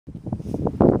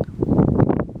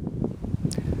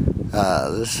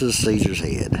This is Ceaser'S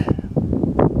head.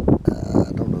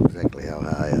 I don't know exactly how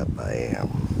high up I am,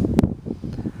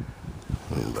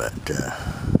 but there's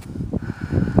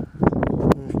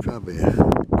probably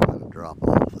quite a drop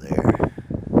off there.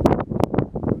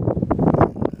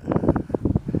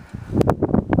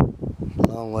 And, a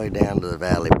long way down to the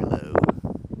valley below.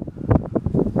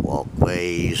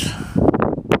 Walkways.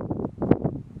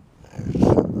 There's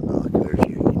binoculars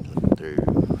you can look through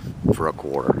for a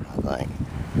quarter, I think.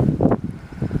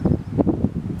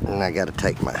 And I got to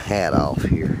take my hat off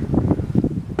here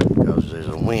because there's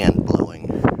a wind blowing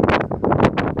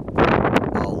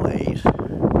always here.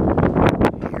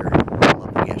 I'm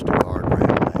up against a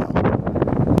guardrail now.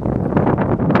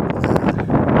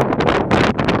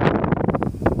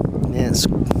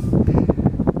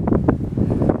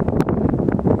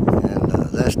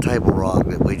 That's Table Rock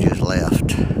that we just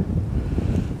left a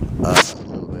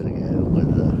little bit ago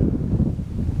with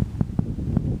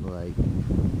the lake.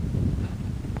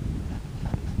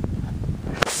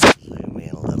 Zoom in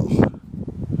a little.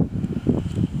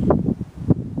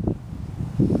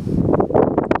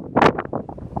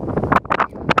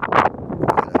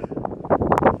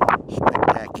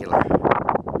 Spectacular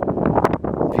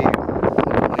view.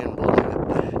 The wind blowing up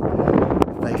the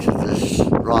face of this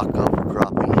rock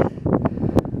overcropping.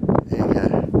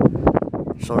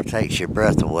 It sort of takes your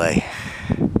breath away.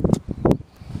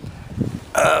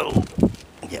 Oh,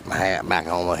 get my hat back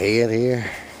on my head here.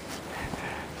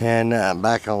 And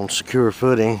back on secure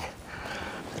footing.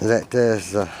 That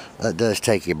does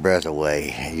take your breath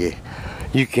away.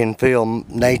 You can feel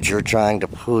nature trying to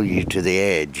pull you to the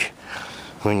edge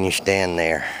when you stand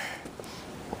there.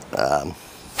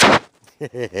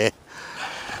 This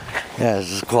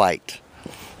is quite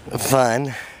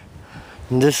fun.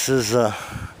 This is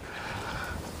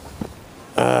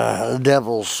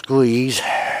Devil's Squeeze.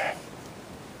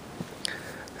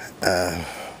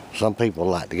 Some people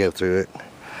like to go through it.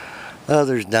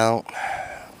 Others don't.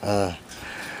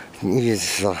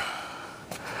 It's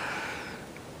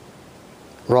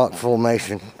rock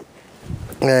formation.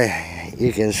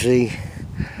 You can see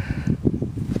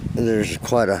there's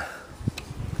quite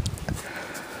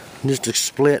just a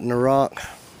split in the rock.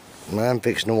 And I'm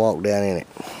fixing to walk down in it.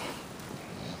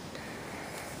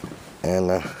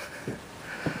 And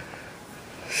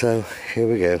so here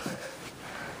we go.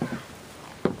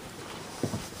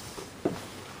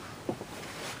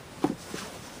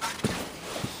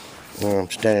 Well, I'm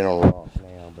standing on rock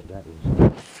now, but that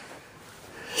was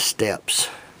steps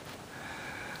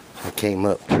I came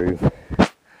up through.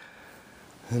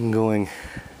 I'm going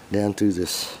down through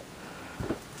this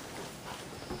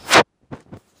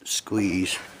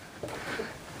squeeze.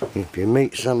 If you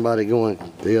meet somebody going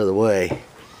the other way,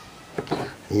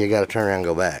 you got to turn around and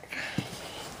go back.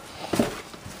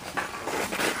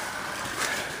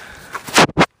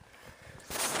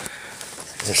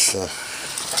 It's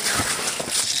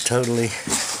totally,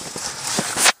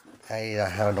 I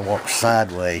had to walk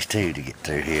sideways too to get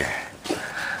through here.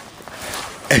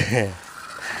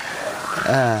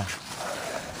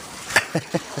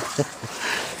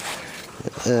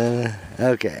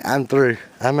 Okay, I'm through.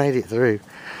 I made it through.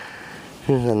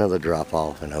 Here's another drop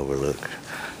off and overlook.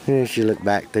 You should look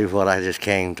back through what I just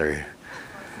came through.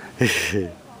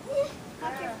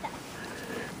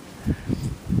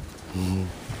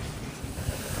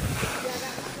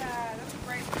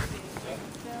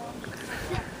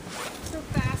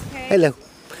 Hello.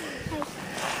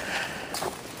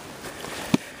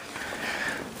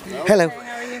 Hello. Hey,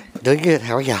 how are you? Doing good.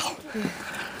 How are y'all?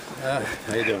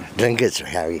 How you doing? Doing good, sir.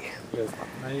 How are you? Good.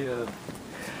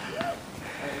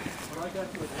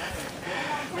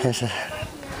 There's a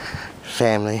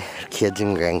family, kids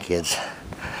and grandkids,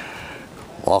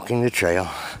 walking the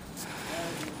trail.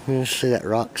 You see that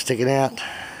rock sticking out?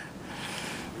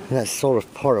 That's sort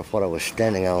of part of what I was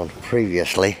standing on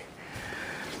previously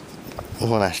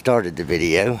when I started the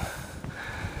video.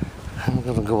 I'm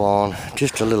going to go on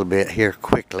just a little bit here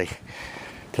quickly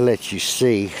to let you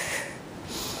see,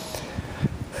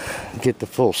 get the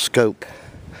full scope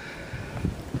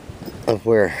of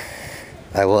where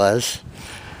I was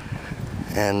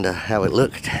and how it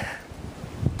looked.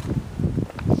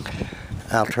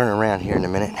 I'll turn around here in a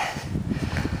minute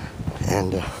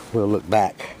and we'll look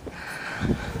back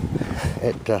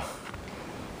at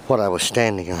what I was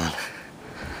standing on.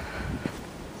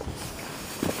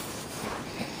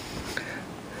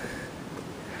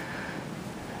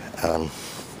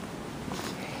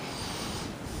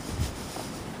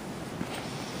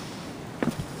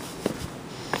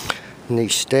 And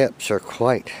these steps are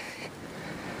quite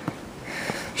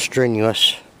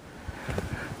strenuous.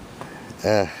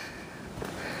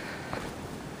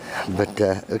 but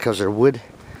because they're wood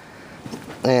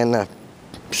and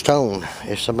stone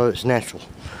is some of it's natural.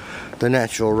 The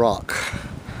natural rock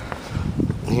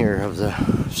here of the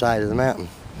side of the mountain.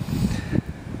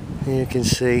 You can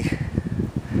see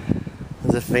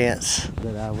the fence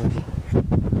that I was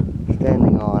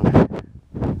standing on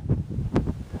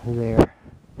there,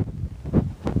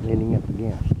 leaning up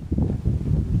against. You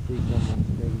see someone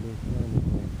standing there standing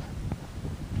there.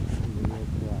 See the red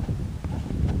truck.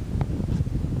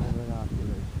 No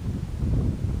binoculars.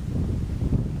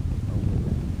 Over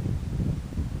there.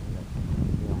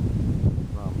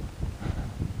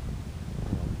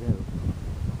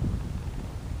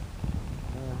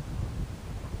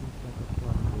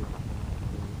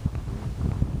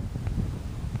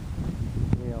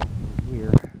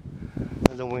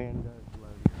 The wind does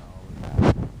blow here all the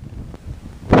time.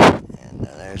 And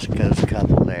there's a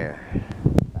couple there.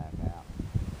 Back out.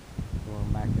 Going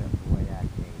back up the way I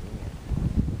came in.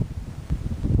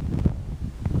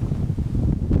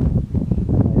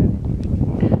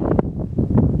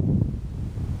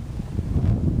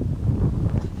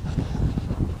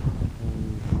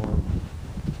 More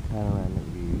panoramic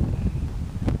views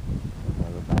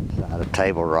of the backside of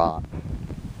Table Rock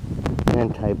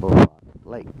and Table Rock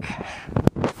Lake.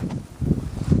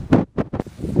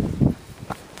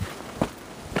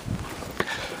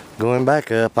 Going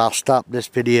back up, I'll stop this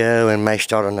video and may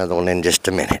start another one in just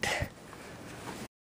a minute.